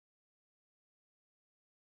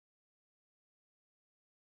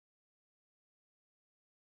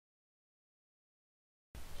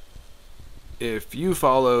If you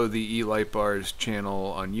follow the eLightBars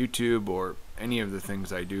channel on YouTube, or any of the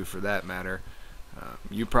things I do for that matter,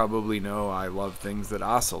 you probably know I love things that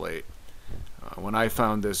oscillate. When I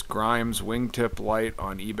found this Grimes wingtip light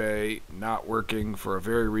on eBay not working for a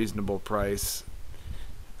very reasonable price,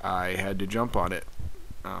 I had to jump on it.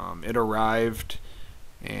 It arrived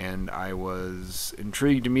and I was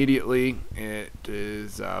intrigued immediately. It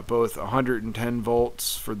is both 110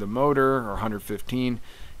 volts for the motor, or 115,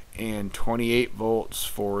 and 28 volts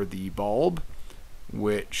for the bulb,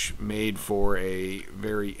 which made for a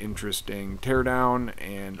very interesting teardown.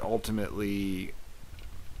 And ultimately,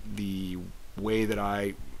 the way that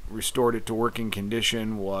I restored it to working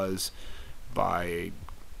condition was by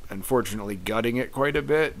unfortunately gutting it quite a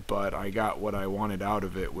bit, but I got what I wanted out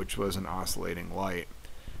of it, which was an oscillating light.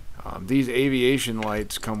 These aviation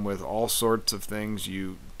lights come with all sorts of things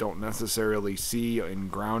you don't necessarily see in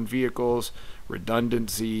ground vehicles: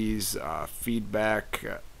 redundancies,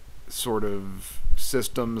 feedback sort of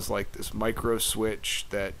systems like this micro switch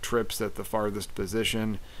that trips at the farthest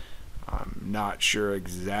position. I'm not sure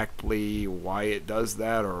exactly why it does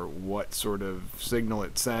that or what sort of signal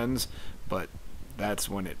it sends, but that's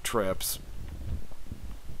when it trips.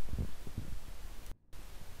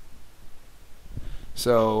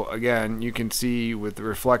 So again, you can see with the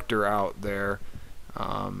reflector out there,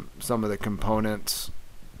 some of the components,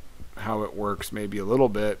 how it works maybe a little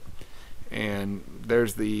bit. And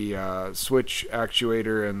there's the switch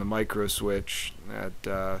actuator and the micro switch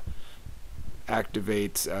that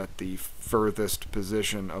activates at the furthest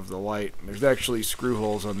position of the light. There's actually screw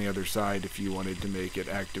holes on the other side if you wanted to make it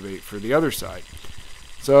activate for the other side.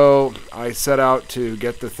 So I set out to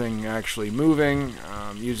get the thing actually moving.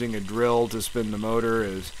 Using a drill to spin the motor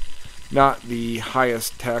is not the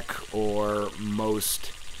highest tech or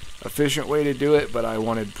most efficient way to do it, but I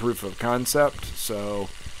wanted proof of concept, so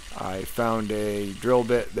I found a drill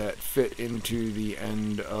bit that fit into the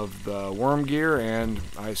end of the worm gear and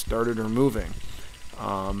I started removing.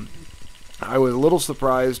 I was a little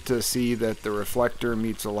surprised to see that the reflector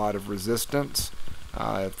meets a lot of resistance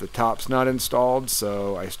if the top's not installed,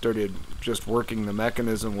 so I started just working the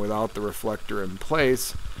mechanism without the reflector in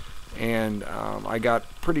place, and I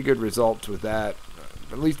got pretty good results with that.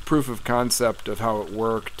 At least proof of concept of how it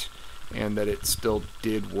worked and that it still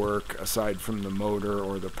did work aside from the motor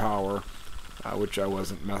or the power, which I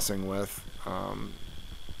wasn't messing with.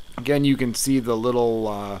 Again, you can see the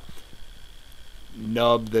little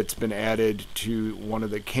nub that's been added to one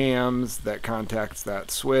of the cams that contacts that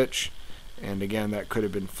switch, and again, that could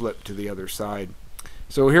have been flipped to the other side.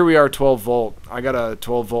 So here we are, 12 volt. I got a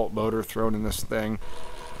 12 volt motor thrown in this thing.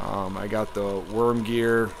 I got the worm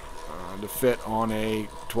gear to fit on a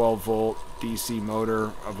 12 volt DC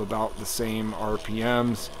motor of about the same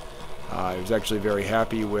RPMs. I was actually very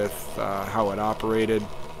happy with how it operated,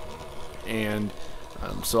 and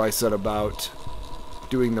so I set about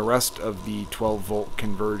doing the rest of the 12 volt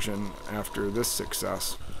conversion after this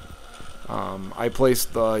success. I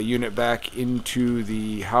placed the unit back into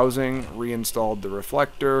the housing, reinstalled the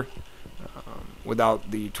reflector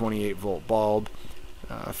without the 28 volt bulb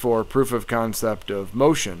for proof of concept of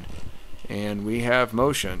motion, and we have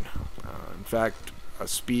motion. In fact, a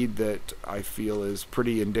speed that I feel is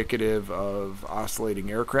pretty indicative of oscillating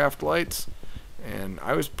aircraft lights, and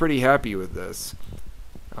I was pretty happy with this.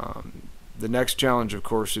 The next challenge, of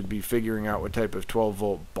course, would be figuring out what type of 12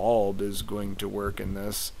 volt bulb is going to work in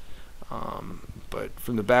this. But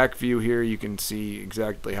from the back view here, you can see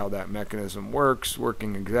exactly how that mechanism works,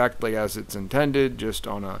 working exactly as it's intended, just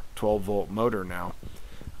on a 12 volt motor now.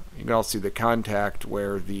 You can also see the contact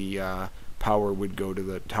where the power would go to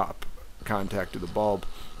the top contact of the bulb.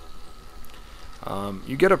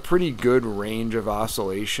 You get a pretty good range of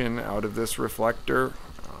oscillation out of this reflector.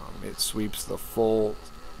 It sweeps the full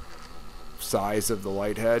size of the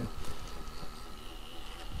light head.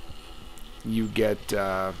 You get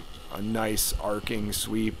a nice arcing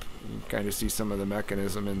sweep. You can kind of see some of the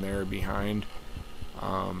mechanism in there behind.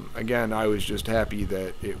 Again, I was just happy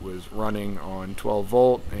that it was running on 12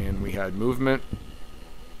 volt and we had movement.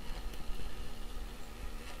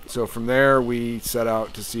 So from there we set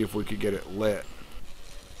out to see if we could get it lit,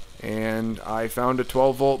 and I found a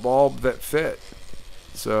 12 volt bulb that fit.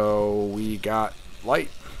 So we got light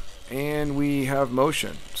and we have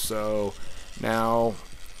motion. So now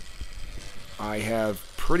I have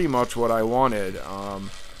pretty much what I wanted.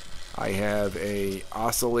 I have a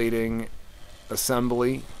oscillating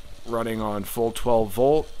assembly running on full 12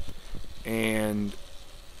 volt, and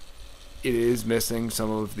it is missing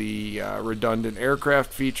some of the redundant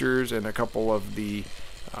aircraft features and a couple of the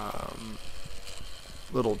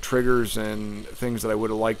little triggers and things that I would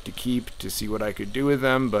have liked to keep to see what I could do with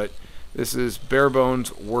them, but this is bare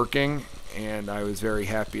bones working, and I was very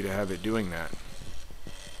happy to have it doing that.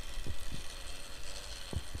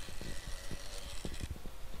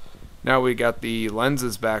 Now we got the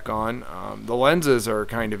lenses back on. The lenses are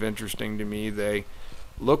kind of interesting to me. They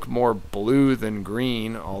look more blue than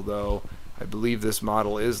green, although I believe this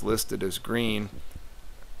model is listed as green.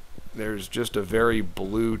 There's just a very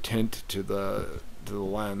blue tint to the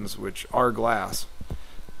lens, which are glass.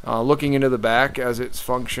 Looking into the back as it's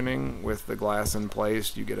functioning with the glass in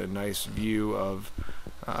place, you get a nice view of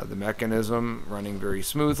the mechanism running very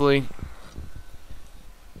smoothly.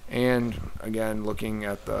 And again, looking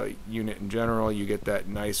at the unit in general, you get that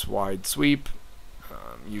nice wide sweep.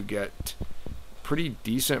 You get pretty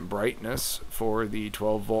decent brightness for the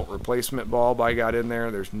 12 volt replacement bulb I got in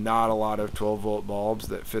there. There's not a lot of 12 volt bulbs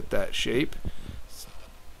that fit that shape.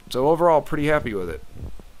 So overall, pretty happy with it.